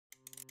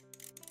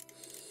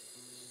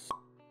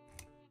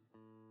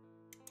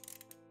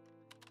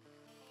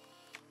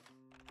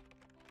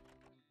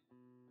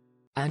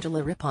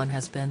Angela Rippon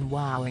has been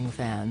wowing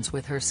fans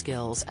with her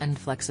skills and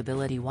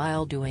flexibility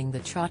while doing the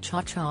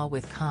cha-cha-cha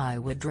with Kai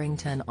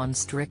Widdrington on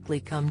Strictly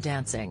Come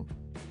Dancing.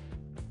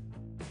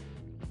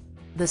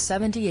 The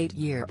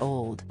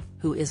 78-year-old,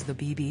 who is the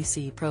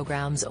BBC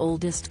programme's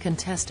oldest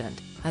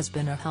contestant, has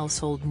been a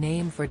household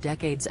name for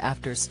decades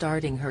after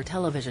starting her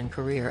television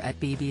career at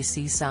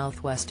BBC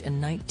South West in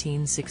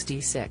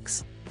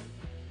 1966.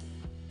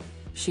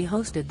 She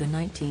hosted the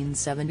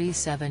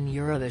 1977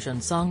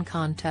 Eurovision Song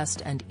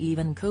Contest and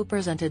even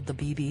co-presented the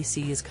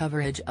BBC's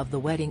coverage of the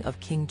wedding of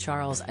King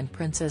Charles and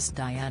Princess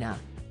Diana.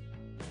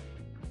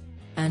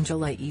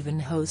 Angela even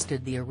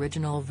hosted the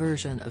original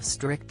version of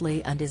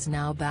Strictly and is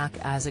now back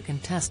as a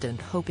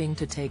contestant hoping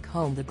to take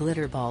home the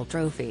Glitterball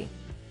trophy.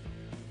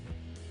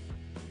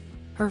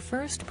 Her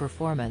first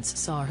performance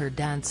saw her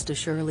dance to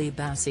Shirley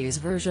Bassey's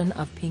version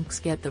of Pink's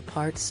Get the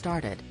Part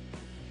Started.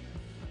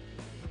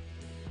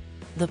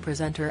 The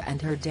presenter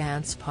and her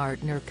dance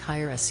partner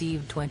Kai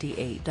received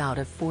 28 out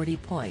of 40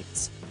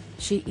 points.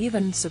 She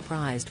even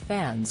surprised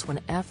fans when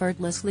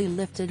effortlessly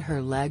lifted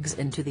her legs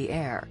into the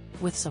air,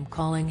 with some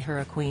calling her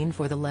a queen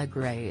for the leg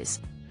raise.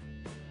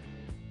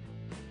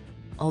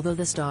 Although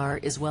the star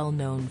is well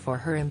known for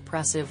her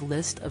impressive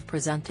list of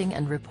presenting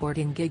and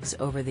reporting gigs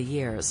over the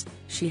years,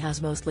 she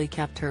has mostly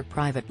kept her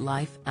private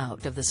life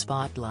out of the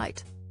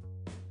spotlight.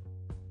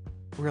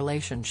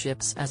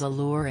 Relationships as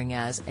alluring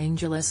as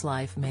Angela's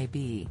life may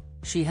be,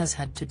 she has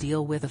had to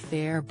deal with a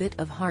fair bit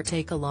of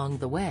heartache along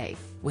the way,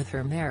 with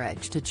her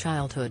marriage to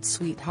childhood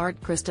sweetheart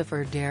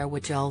Christopher Dare,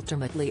 which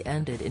ultimately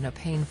ended in a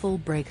painful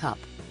breakup.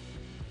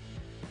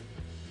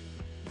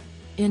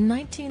 In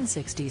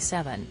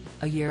 1967,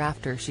 a year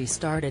after she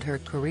started her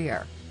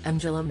career,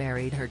 Angela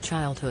married her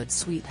childhood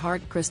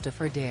sweetheart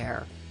Christopher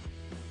Dare.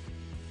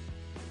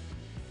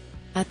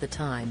 At the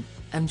time,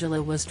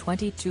 Angela was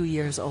 22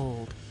 years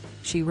old.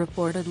 She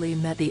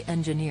reportedly met the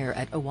engineer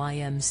at a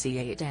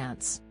YMCA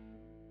dance.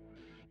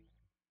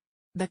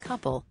 The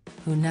couple,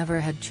 who never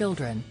had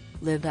children,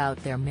 lived out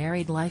their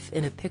married life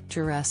in a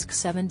picturesque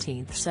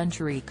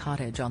 17th-century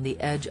cottage on the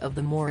edge of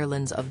the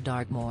moorlands of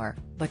Dartmoor,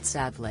 but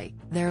sadly,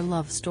 their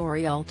love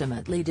story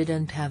ultimately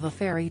didn't have a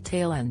fairy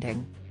tale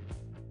ending.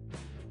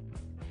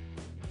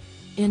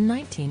 In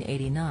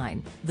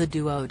 1989, the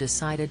duo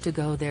decided to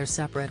go their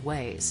separate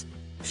ways.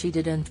 She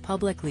didn't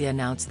publicly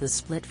announce the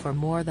split for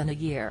more than a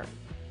year.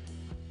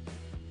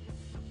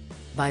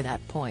 By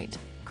that point,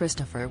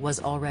 Christopher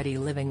was already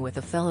living with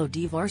a fellow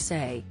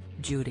divorcee,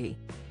 Judy.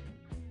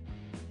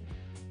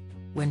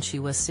 When she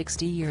was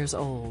 60 years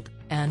old,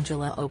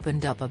 Angela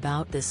opened up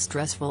about this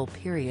stressful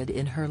period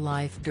in her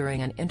life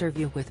during an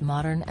interview with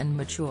Modern and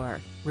Mature,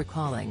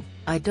 recalling,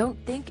 "I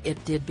don't think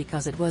it did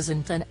because it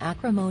wasn't an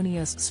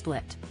acrimonious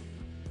split.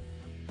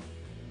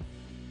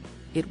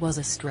 It was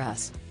a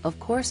stress, of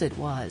course it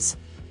was.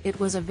 It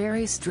was a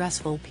very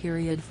stressful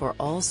period for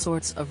all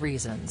sorts of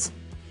reasons.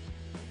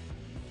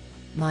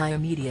 My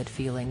immediate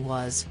feeling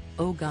was,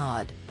 oh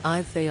God,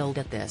 I've failed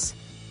at this.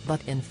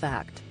 But in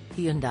fact,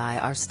 he and I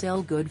are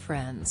still good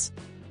friends.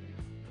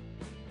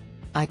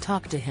 I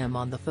talk to him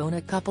on the phone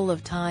a couple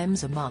of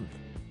times a month.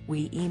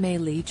 We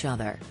email each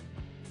other.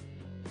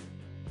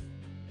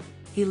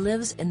 He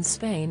lives in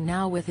Spain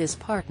now with his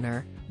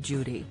partner,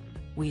 Judy.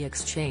 We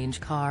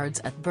exchange cards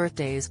at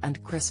birthdays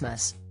and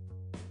Christmas.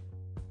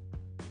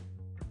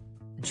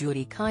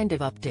 Judy kind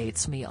of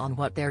updates me on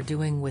what they're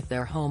doing with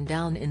their home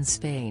down in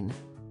Spain.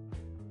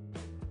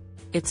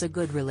 It's a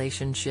good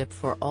relationship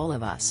for all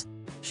of us.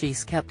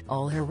 She's kept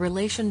all her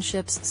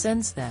relationships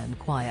since then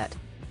quiet."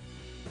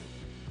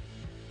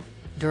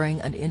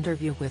 During an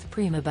interview with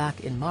Prima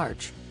back in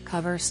March,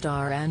 cover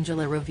star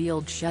Angela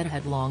revealed she'd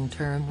had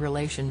long-term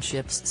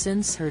relationships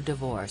since her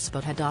divorce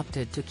but had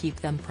opted to keep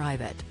them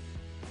private.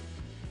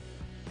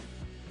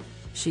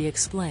 She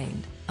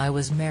explained, "I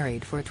was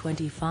married for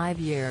 25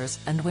 years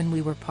and when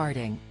we were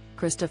parting,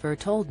 Christopher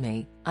told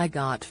me, I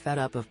got fed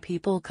up of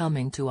people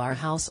coming to our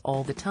house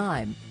all the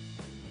time.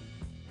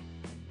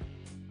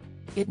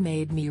 It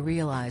made me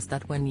realize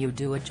that when you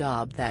do a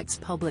job that's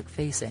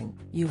public-facing,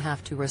 you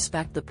have to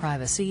respect the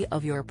privacy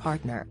of your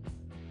partner.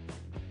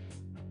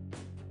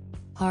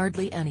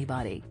 Hardly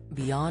anybody,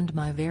 beyond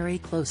my very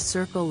close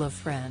circle of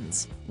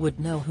friends, would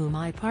know who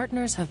my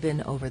partners have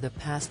been over the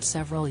past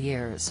several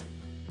years."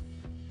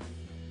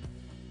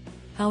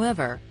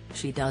 However,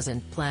 she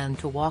doesn't plan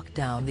to walk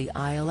down the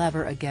aisle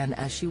ever again,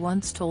 as she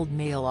once told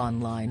Mail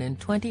Online in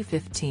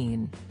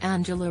 2015.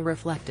 Angela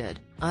reflected,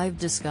 "I've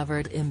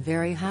discovered I'm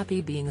very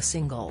happy being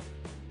single.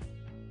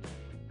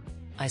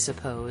 I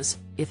suppose,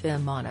 if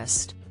I'm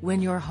honest,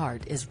 when your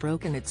heart is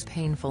broken it's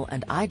painful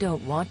and I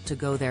don't want to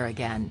go there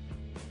again."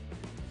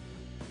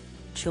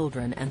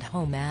 Children and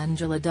home.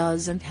 Angela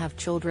doesn't have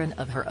children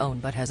of her own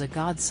but has a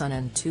godson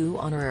and 2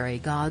 honorary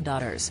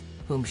goddaughters,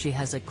 whom she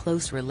has a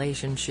close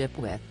relationship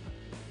with.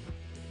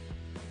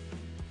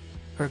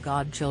 Her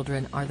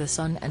godchildren are the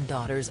son and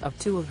daughters of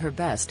 2 of her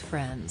best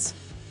friends.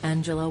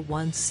 Angela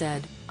once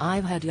said,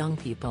 "I've had young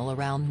people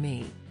around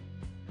me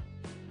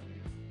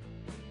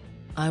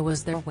I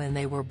was there when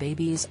they were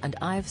babies and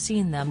I've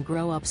seen them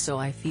grow up, so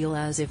I feel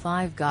as if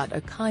I've got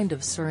a kind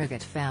of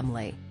surrogate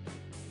family.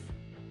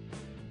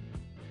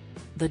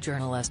 The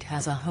journalist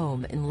has a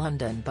home in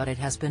London, but it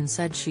has been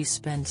said she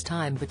spends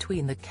time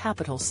between the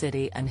capital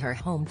city and her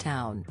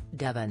hometown,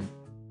 Devon.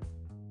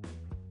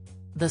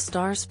 The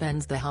star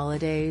spends the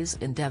holidays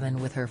in Devon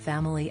with her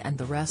family and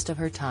the rest of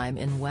her time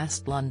in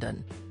West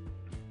London.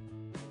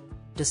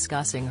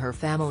 Discussing her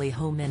family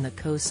home in the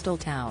coastal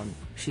town,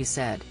 she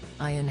said,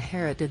 "I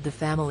inherited the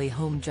family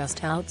home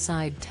just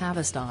outside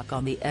Tavistock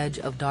on the edge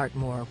of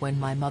Dartmoor when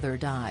my mother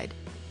died.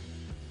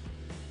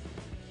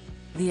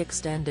 The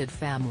extended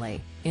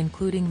family,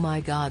 including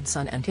my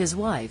godson and his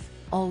wife,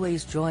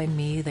 always join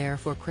me there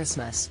for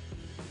Christmas."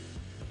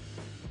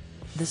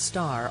 The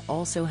star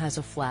also has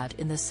a flat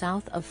in the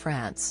south of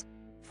France.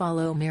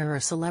 Follow Mirror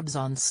Celebs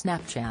on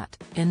Snapchat,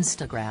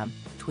 Instagram,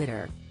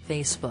 Twitter,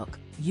 Facebook,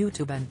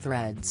 YouTube and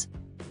Threads.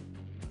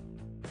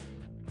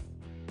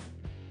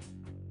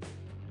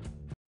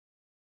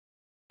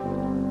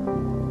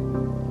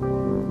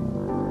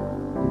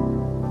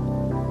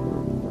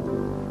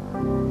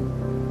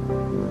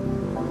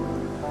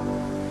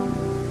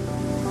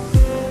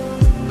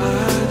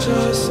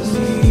 Just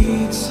need